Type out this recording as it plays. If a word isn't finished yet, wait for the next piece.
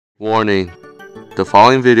Warning, the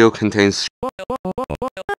following video contains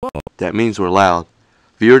that means we're loud.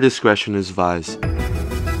 Viewer discretion is advised.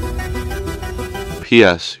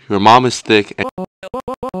 P.S. Your mom is thick and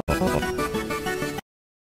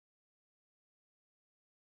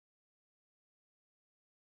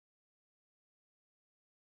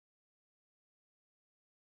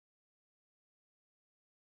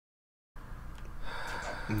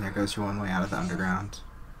And there goes your one way out of the underground.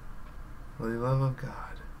 For the love of God.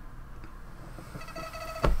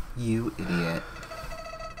 You idiot.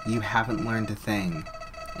 You haven't learned a thing.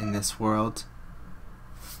 In this world,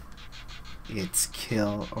 it's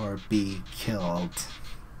kill or be killed.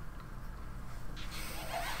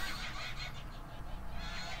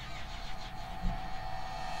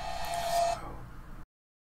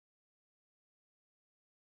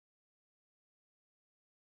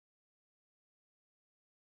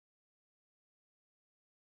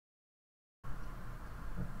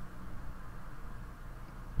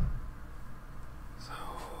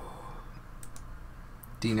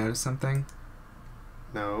 Do you notice something?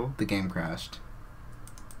 No. The game crashed.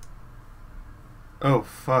 Oh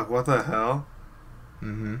fuck! What the hell?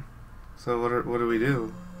 Mm-hmm. So what do we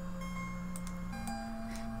do?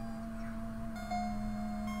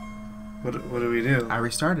 What do we do? I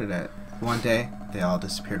restarted it. One day, they all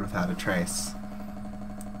disappeared without a trace.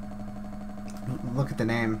 Look at the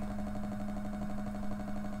name.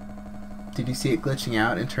 Did you see it glitching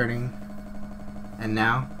out and turning? And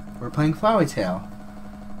now, we're playing Flowey Tale.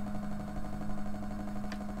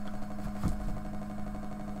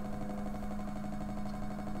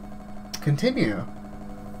 Continue.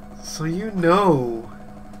 So you know,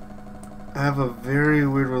 I have a very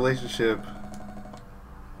weird relationship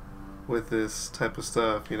with this type of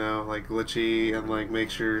stuff, you know, like glitchy and like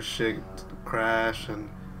make sure shit crash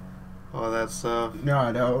and all that stuff. No,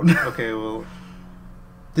 I don't. Okay, well,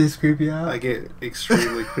 This creep you out? I get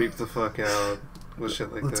extremely creeped the fuck out with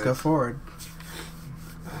shit like Let's this. go forward.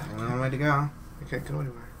 Only one way to go. I can't go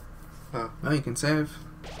anywhere. Oh, Oh, you can save.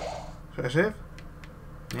 should I save?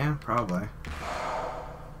 Yeah, probably.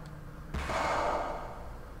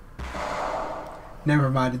 Never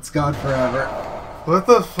mind, it's gone forever. What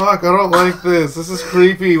the fuck? I don't like this. This is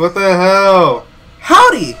creepy. What the hell?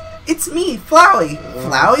 Howdy! It's me, Flowey.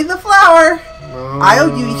 Flowey the Flower. No. I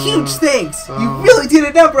owe you huge thanks. You No. really did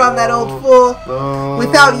a number on that old fool. No.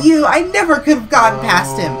 Without you, I never could have gotten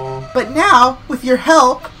past him. But now, with your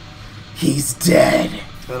help, he's dead.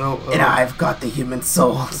 I don't. And I've got the human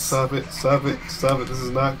souls. Stop it! Stop it! Stop it! This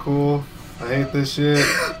is not cool. I hate this shit.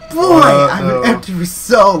 Boy, I've no. been empty for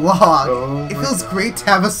so long. Oh It my feels God. great to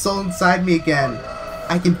have a soul inside me again.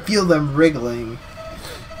 I can feel them wriggling.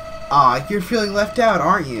 Aw, you're feeling left out,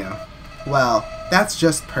 aren't you? Well, that's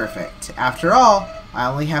just perfect. After all, I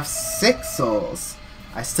only have 6 souls.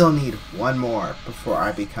 I still need 1 more before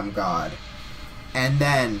I become God. And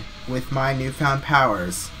then, with my newfound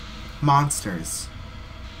powers, monsters,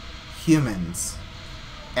 humans,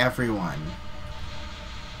 everyone,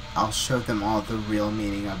 I'll show them all the real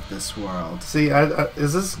meaning of this world. See,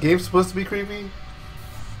 is this game supposed to be creepy?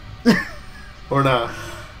 Or not?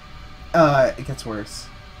 It gets worse.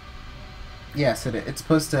 Yes, it's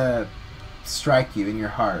supposed to strike you in your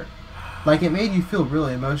heart. Like, it made you feel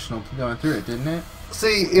really emotional going through it, didn't it?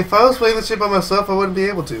 See, if I was playing this shit by myself, I wouldn't be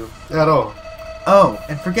able to. At all. Oh,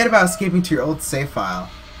 and forget about escaping to your old save file.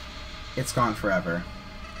 It's gone forever.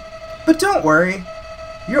 But don't worry.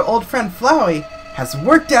 Your old friend Flowey has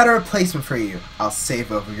worked out a replacement for you. I'll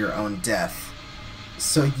save over your own death.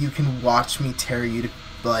 So you can watch me tear you to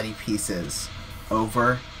bloody pieces.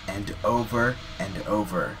 Over and over and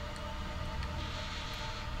over.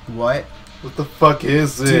 What? What the fuck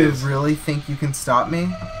is Do you this? really think you can stop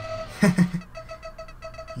me?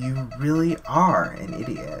 You really are an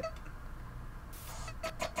idiot.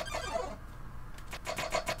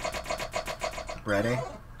 Ready?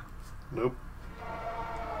 Nope.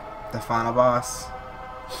 The final boss.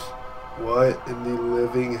 What in the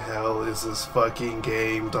living hell is this fucking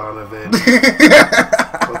game, Donovan?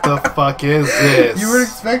 What the fuck is this? You weren't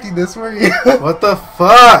expecting this, were you? What the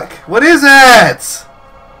fuck? What is that?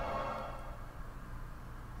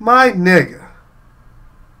 My nigga.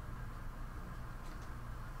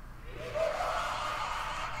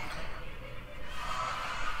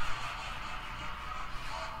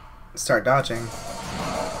 Start dodging.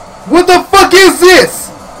 What the fuck is this?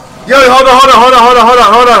 Yo, hold on.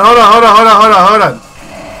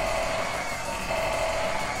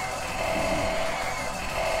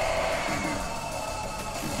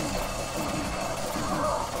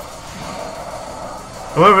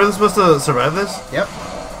 Am I really supposed to survive this? Yep.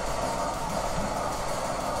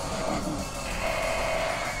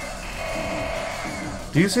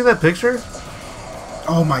 Do you see that picture?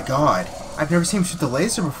 Oh my god. I've never seen him shoot the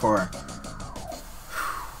laser before.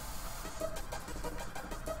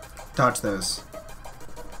 Dodge those.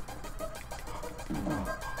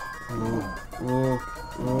 Ooh, ooh,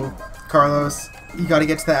 ooh. Carlos, you gotta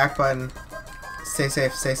get to the act button. Stay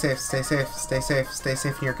safe, stay safe, stay safe, stay safe, stay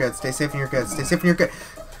safe and you're good, stay safe and you're good, stay safe and you're good.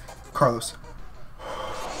 Carlos.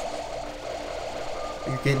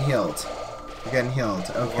 You're getting healed. You're getting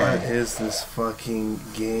healed. Okay. What is this fucking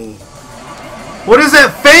game? What is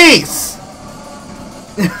that face?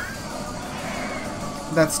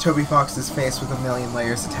 That's Toby Fox's face with a million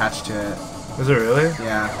layers attached to it. Is it really?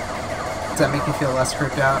 Yeah. Does that make you feel less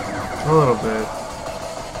creeped out? A little bit.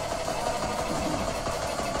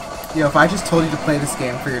 Yo, if I just told you to play this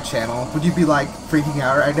game for your channel, would you be like freaking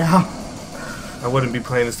out right now? I wouldn't be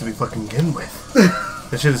playing this to be fucking begin with.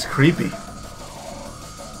 That shit is creepy.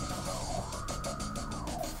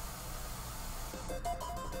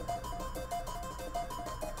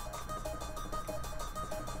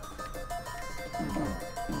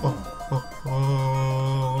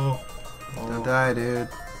 Don't die, dude.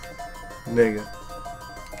 Nigga.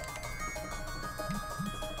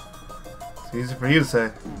 It's easy for you to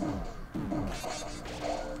say.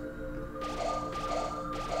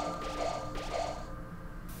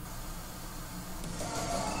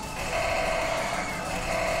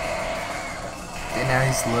 And now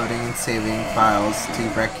he's loading and saving files to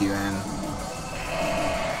wreck you in.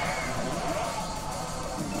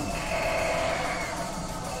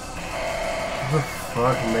 Who the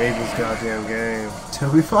fuck made this goddamn game?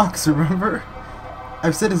 Toby Fox, remember?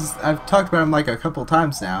 I've talked about him like a couple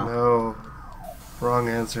times now. No. Wrong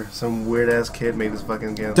answer. Some weird ass kid made this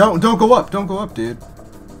fucking game. Don't go up, dude.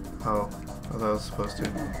 Oh, I thought I was supposed to.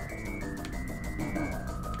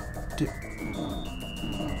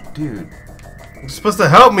 Dude. You're supposed to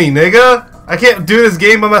help me, nigga! I can't do this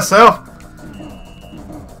game by myself!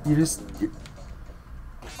 You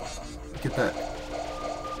get that.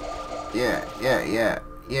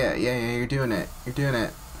 Yeah, you're doing it. You're doing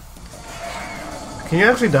it. Can you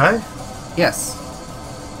actually die? Yes.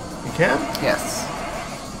 You can? Yes.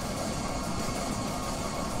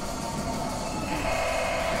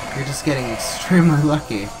 You're just getting extremely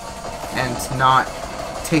lucky and not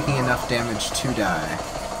taking enough damage to die.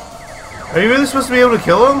 Are you really supposed to be able to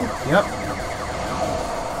kill him? Yep.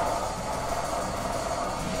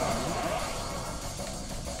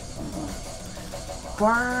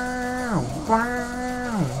 Wow,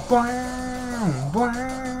 wow, wow,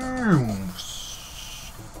 wow.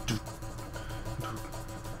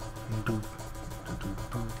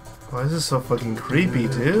 Why is this so fucking creepy,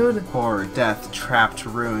 dude? Horror, death, trapped,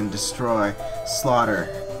 ruin, destroy, slaughter,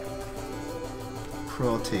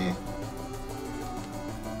 cruelty.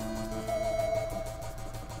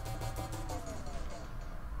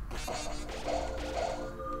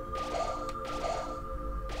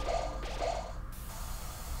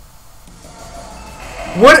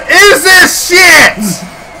 What is this shit?!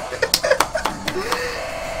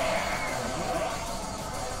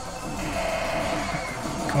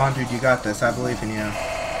 Come on, dude, you got this. I believe in you.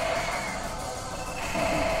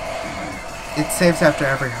 It saves after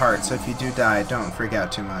every heart, so if you do die, don't freak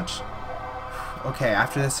out too much. Okay,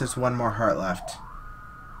 after this, there's one more heart left.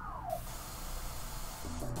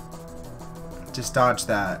 Just dodge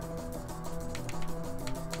that.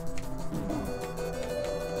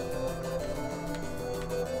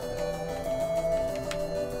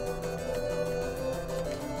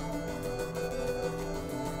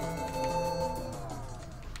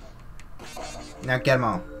 Now get them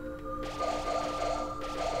all.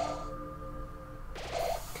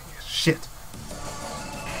 Shit.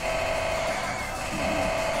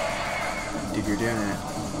 Dude, you're doing it.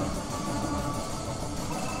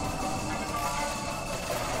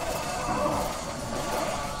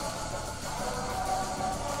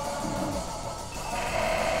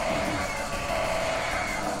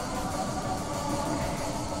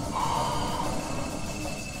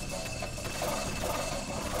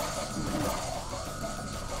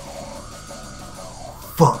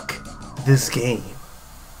 Fuck this game.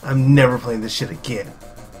 I'm never playing this shit again.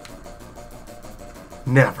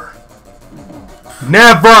 Never.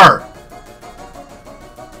 Never!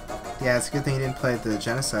 Yeah, it's a good thing you didn't play the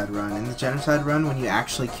genocide run. In the genocide run, when you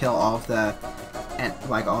actually kill all of the,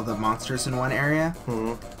 all the monsters in one area,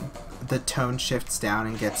 the tone shifts down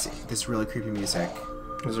and gets this really creepy music.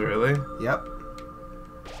 Is it really? Yep.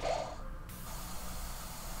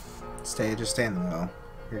 Just stay in the middle.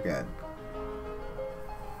 You're good.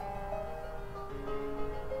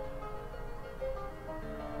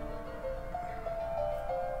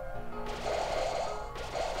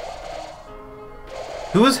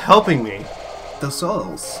 Who is helping me? The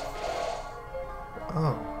souls.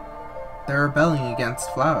 Oh. They're rebelling against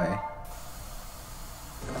Flowey.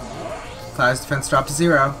 Flowey's defense dropped to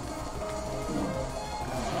 0.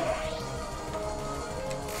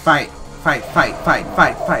 Fight. Fight, fight, fight,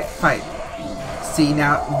 fight, fight, fight. See,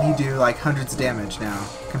 now you do like hundreds of damage now,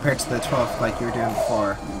 compared to the 12 like you were doing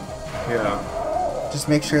before. Yeah. Just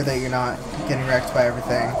make sure that you're not getting wrecked by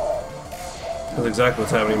everything. That's exactly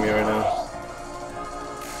what's happening to me right now.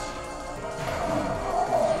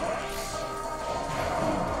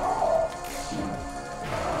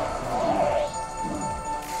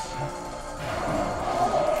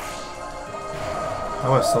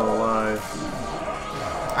 How am I still alive?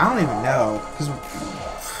 I don't even know, because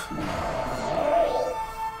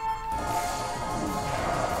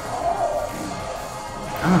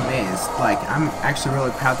I'm amazed. Like, I'm actually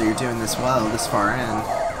really proud that you're doing this well this far in.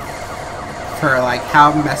 For like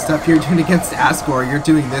how messed up you're doing against Asgore, you're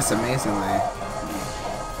doing this amazingly.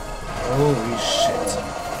 Holy shit.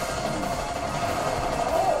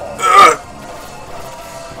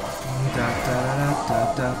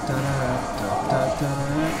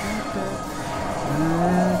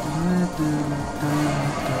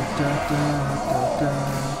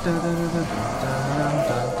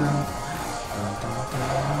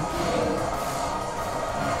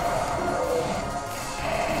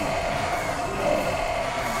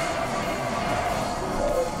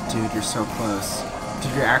 Dude, you're so close.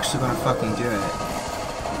 Dude, you're actually gonna fucking do it.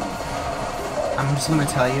 I'm just gonna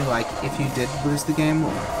tell you, like, if you did lose the game,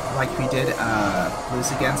 like if you did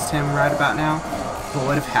lose against him right about now, what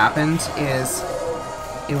would have happened is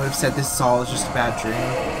it would have said this is all just a bad dream,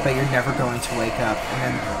 but you're never going to wake up,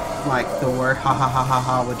 and then like the word ha ha ha ha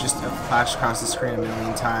ha would just have flashed across the screen a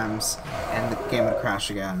million times, and the game would crash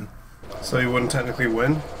again. So you wouldn't technically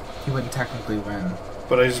win? You wouldn't technically win.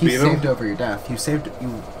 But I just You beat him? saved over your death. You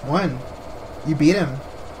won. You beat him.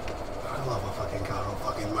 I love a fucking God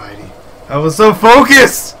Almighty. I was so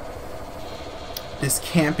focused! This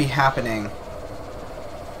can't be happening.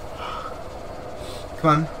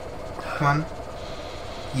 Come on. Come on.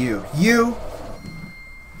 You.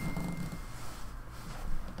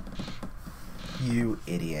 You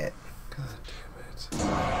idiot. God damn it.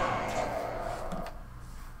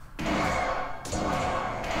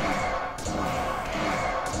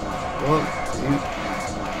 Well,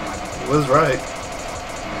 he was right.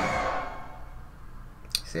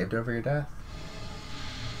 Saved over your death.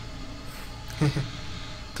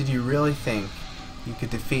 Did you really think you could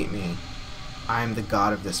defeat me? I am the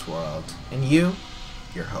god of this world. And you're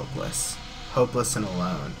hopeless. Hopeless and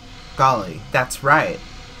alone. Golly, that's right.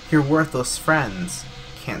 Your worthless friends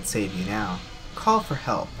can't save you now. Call for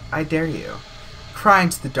help, I dare you. Cry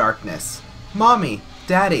into the darkness. Mommy,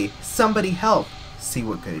 Daddy, somebody help. See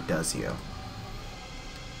what good it does you.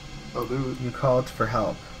 Oh, dude. You called for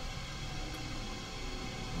help.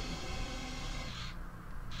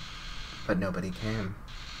 But nobody came.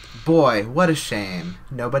 Boy, what a shame.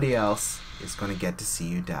 Nobody else is going to get to see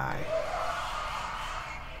you die.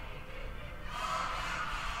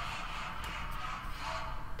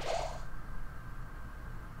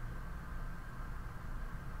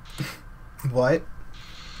 What?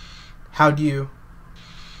 How do you...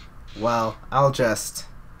 Well, I'll just...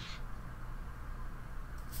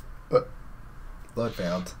 Load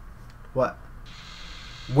failed. What?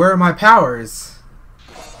 Where are my powers?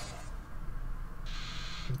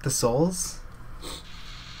 The souls?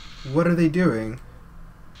 What are they doing?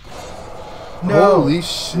 No! Holy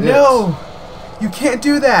shit. No! You can't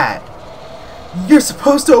do that! You're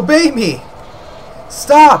supposed to obey me!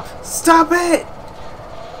 Stop! Stop it!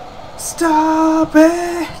 Stop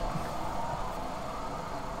it!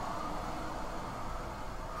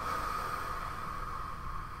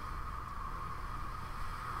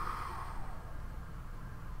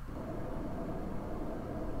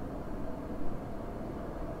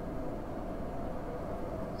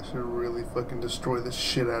 I should really fucking destroy the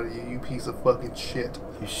shit out of you, you piece of fucking shit.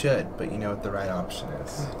 You should, but you know what the right option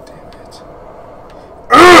is. God damn it.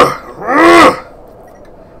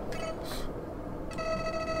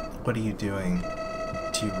 What are you doing?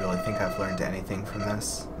 Do you really think I've learned anything from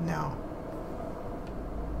this? No.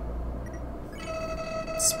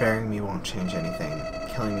 Sparing me won't change anything.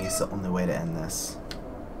 Killing me is the only way to end this.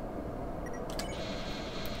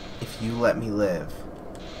 If you let me live,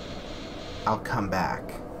 I'll come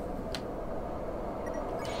back.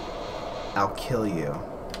 I'll kill you.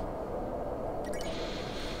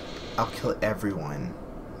 I'll kill everyone.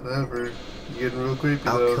 Whatever. You're getting real creepy,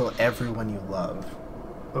 I'll though. kill everyone you love.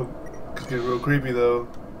 Oh, it's getting real creepy, though.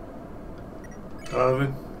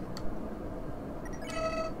 Donovan?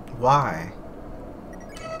 Why?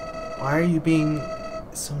 Why are you being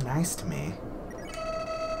so nice to me?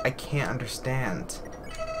 I can't understand.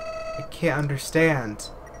 I can't understand.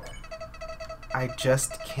 I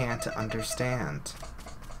just can't understand.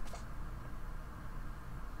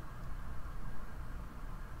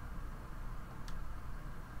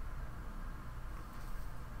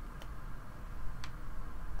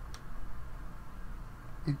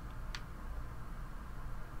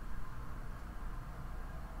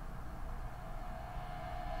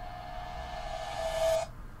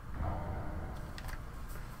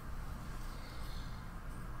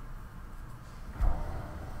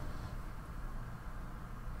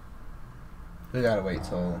 We gotta wait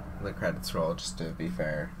till the credits roll just to be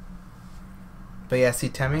fair. But yeah, see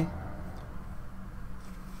Temmie?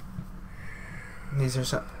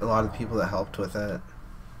 These are a lot of people that helped with it.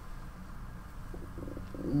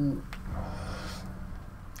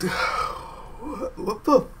 What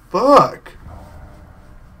the fuck?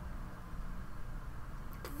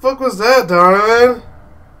 The fuck was that, Donovan?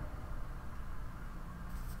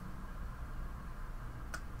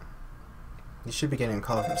 You should be getting a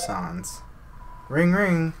call from Sans. Ring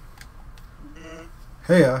ring.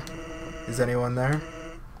 Heya. Is anyone there?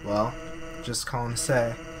 Well, just calling to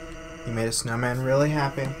say you made a snowman really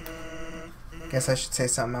happy. Guess I should say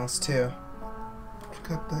something else too.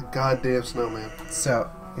 Got that goddamn snowman.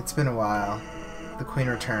 So, it's been a while. The Queen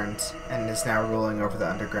returned and is now ruling over the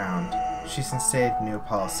underground. She's instated a new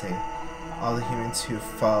policy. All the humans who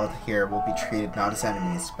followed here will be treated not as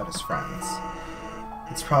enemies, but as friends.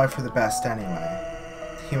 It's probably for the best anyway.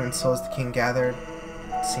 The human souls the king gathered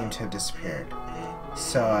seem to have disappeared.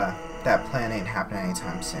 So, that plan ain't happening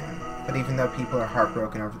anytime soon. But even though people are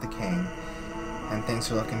heartbroken over the king, and things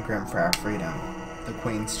are looking grim for our freedom, the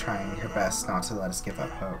Queen's trying her best not to let us give up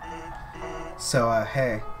hope. So,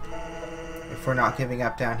 hey, if we're not giving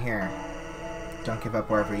up down here, don't give up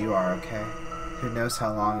wherever you are, okay? Who knows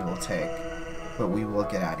how long it will take, but we will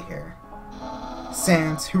get out of here.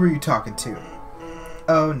 Sans, who are you talking to?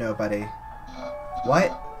 Oh, nobody.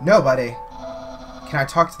 What? Nobody? Can I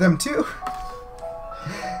talk to them too?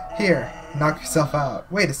 Here, knock yourself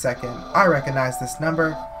out. Wait a second, I recognize this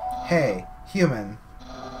number. Hey, human.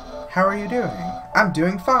 How are you doing? I'm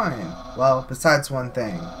doing fine. Well, besides one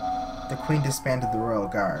thing. The Queen disbanded the Royal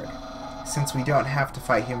Guard. Since we don't have to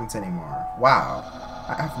fight humans anymore. Wow.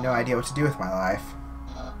 I have no idea what to do with my life.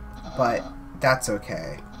 But that's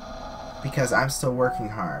okay. Because I'm still working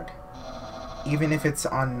hard. Even if it's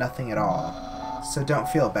on nothing at all. So don't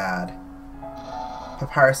feel bad.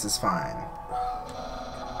 Papyrus is fine.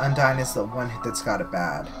 Undyne is the one that's got it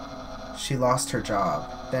bad. She lost her job.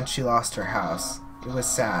 Then she lost her house. It was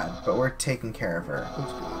sad, but we're taking care of her.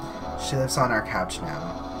 She lives on our couch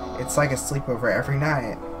now. It's like a sleepover every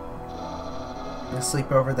night. A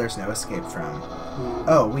sleepover there's no escape from.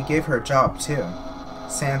 Oh, we gave her a job too.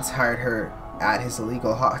 Sans hired her at his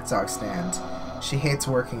illegal hot dog stand. She hates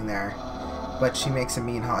working there, but she makes a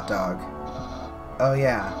mean hot dog. Oh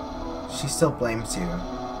yeah, she still blames you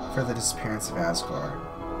for the disappearance of Asgore.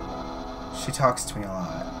 She talks to me a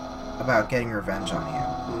lot about getting revenge on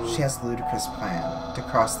you. She has a ludicrous plan to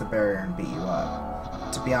cross the barrier and beat you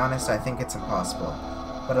up. To be honest, I think it's impossible,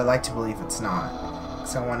 but I like to believe it's not,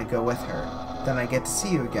 because I want to go with her. Then I get to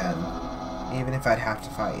see you again, even if I'd have to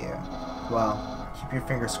fight you. Well, keep your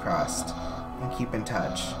fingers crossed, and keep in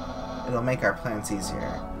touch. It'll make our plans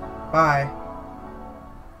easier. Bye!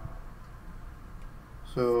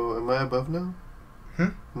 So, am I above now? Hmm?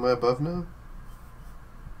 Am I above now?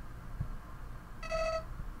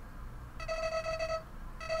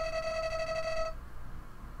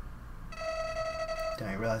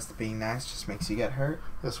 Don't you realize that being nice just makes you get hurt?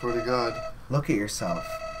 I swear to God. Look at yourself.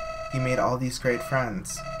 You made all these great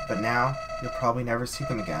friends, but now you'll probably never see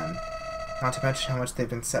them again. Not to mention how much they've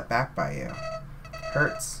been set back by you.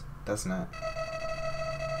 Hurts, doesn't it?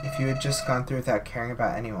 If you had just gone through without caring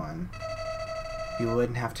about anyone, you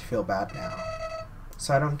wouldn't have to feel bad now.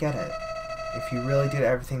 So I don't get it. If you really did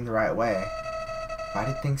everything the right way, why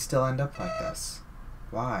did things still end up like this?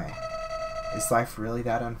 Why? Is life really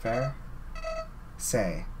that unfair?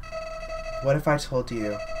 Say, what if I told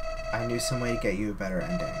you I knew some way to get you a better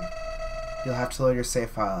ending? You'll have to load your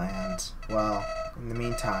save file and, well, in the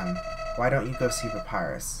meantime, why don't you go see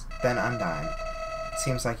Papyrus, then Undyne? It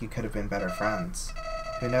seems like you could have been better friends.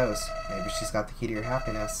 Who knows, maybe she's got the key to your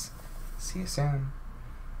happiness. See you soon.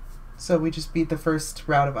 So we just beat the first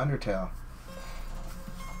route of Undertale.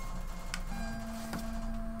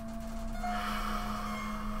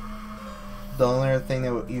 The only other thing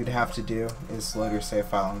that you'd have to do is load your save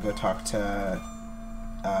file and go talk to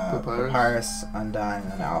Papyrus,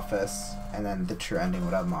 Undyne, and Alphys, and then the true ending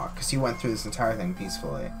would unlock. Because you went through this entire thing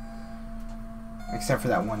peacefully. except for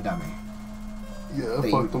that one dummy. Yeah, I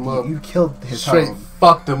That fucked him up. You killed his Straight home.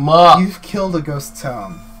 fucked him up. You've killed a ghost's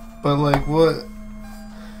home. But like,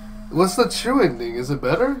 what's the true ending? Is it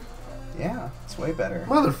better? Yeah, it's way better.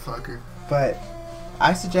 Motherfucker. But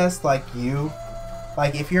I suggest, like,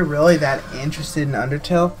 if you're really that interested in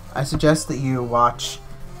Undertale, I suggest that you watch,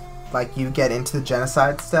 like, you get into the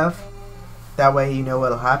genocide stuff. That way you know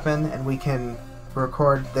what'll happen, and we can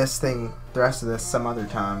record this thing, the rest of this, some other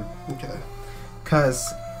time. Okay.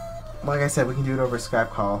 Because, like I said, we can do it over a Skype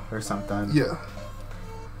call or something. Yeah.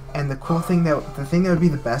 And the thing that would be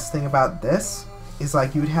the best thing about this is,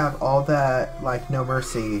 like, you would have all that, like, No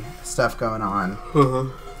Mercy stuff going on. Uh-huh.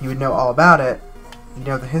 You would know all about it. You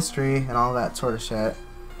know the history and all that sort of shit.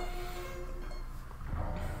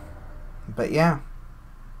 But yeah,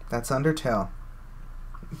 that's Undertale.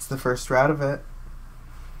 It's the first route of it.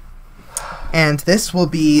 And this will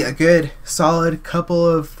be a good, solid couple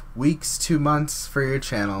of weeks to months for your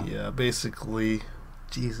channel. Yeah, basically.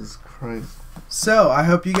 Jesus Christ. So, I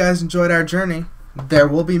hope you guys enjoyed our journey. There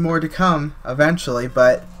will be more to come eventually,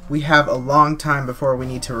 but we have a long time before we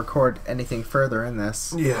need to record anything further in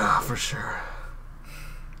this. Yeah, for sure.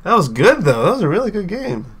 That was good, though. That was a really good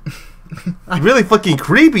game. Really fucking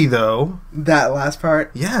creepy, though. That last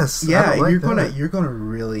part? Yes. Yeah, I you're like gonna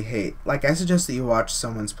really hate. Like, I suggest that you watch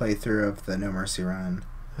someone's playthrough of the No Mercy run.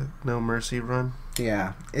 No Mercy run?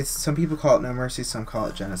 Yeah, it's some people call it No Mercy, some call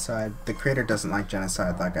it genocide. The creator doesn't like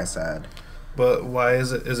genocide, like I said. But why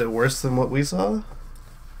is it? Is it worse than what we saw?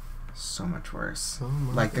 So much worse. Oh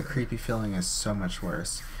my Like, the God. creepy feeling is so much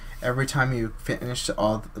worse. Every time you finish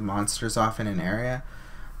all the monsters off in an area,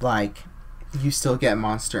 like, you still get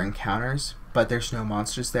monster encounters, but there's no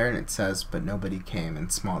monsters there, and it says, but nobody came in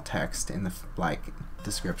small text in the, like,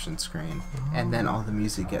 description screen. And then all the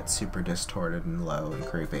music gets super distorted and low and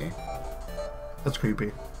creepy. That's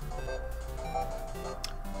creepy.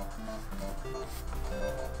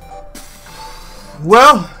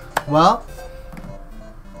 Well,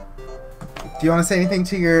 do you want to say anything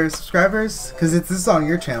to your subscribers? Because this is on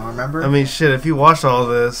your channel, remember? I mean, shit, if you watched all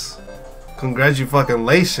this,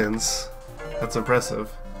 congratulations. That's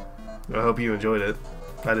impressive. I hope you enjoyed it.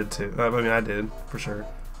 I did too. I mean, I did, for sure.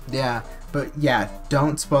 Yeah, but yeah,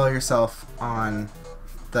 don't spoil yourself on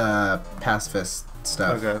the pacifist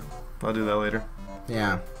stuff. Okay, I'll do that later.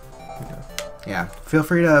 Yeah. Okay. Yeah. Feel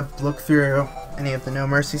free to look through any of the No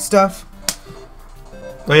Mercy stuff.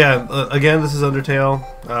 But yeah, again, this is Undertale.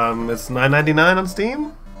 It's $9.99 on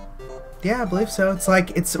Steam? Yeah, I believe so.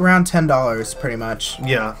 It's around $10 pretty much.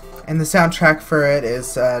 Yeah. And the soundtrack for it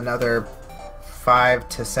is another 5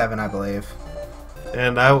 to 7, I believe.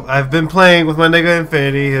 And I've been playing with my nigga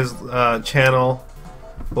Infinity. His channel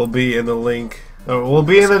will be in the link. Or will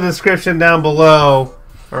be in the description down below.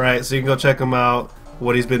 Alright, so you can go check him out.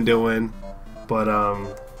 What he's been doing. But,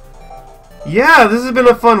 yeah, this has been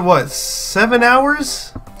a fun, what, 7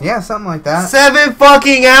 hours? Yeah, something like that. 7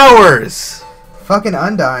 fucking hours! Fucking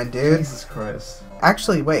Undyne, dude. Jesus Christ.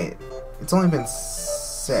 Actually, wait. It's only been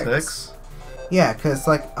 6. 6? Yeah, because,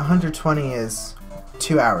 like, 120 is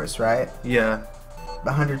 2 hours, right? Yeah.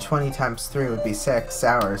 120 times 3 would be 6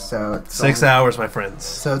 hours, so it's 6 hours, my friends.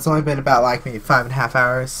 So it's only been about, like, maybe 5.5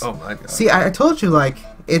 hours. Oh my God. See, I told you, like,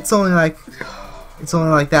 it's only like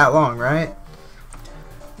that long, right?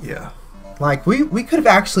 Yeah. Like, we could have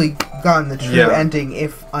actually gotten the true Yeah. ending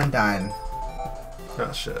if Undyne.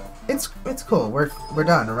 Oh shit. It's cool. We're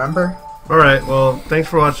done, remember? Alright, well, thanks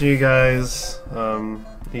for watching, you guys.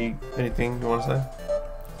 Anything you want to say?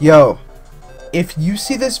 Yo, if you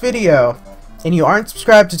see this video and you aren't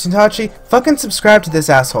subscribed to Tentachi, fucking subscribe to this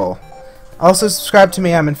asshole. Also subscribe to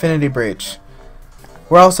me, I'm Infinity Breach.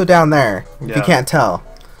 We're also down there, if you Yeah. can't tell.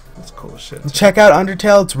 That's cool as shit. Check out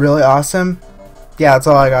Undertale, it's really awesome. Yeah, that's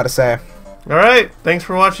all I gotta say. Alright, thanks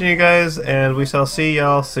for watching, you guys, and we shall see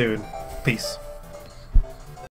y'all soon. Peace.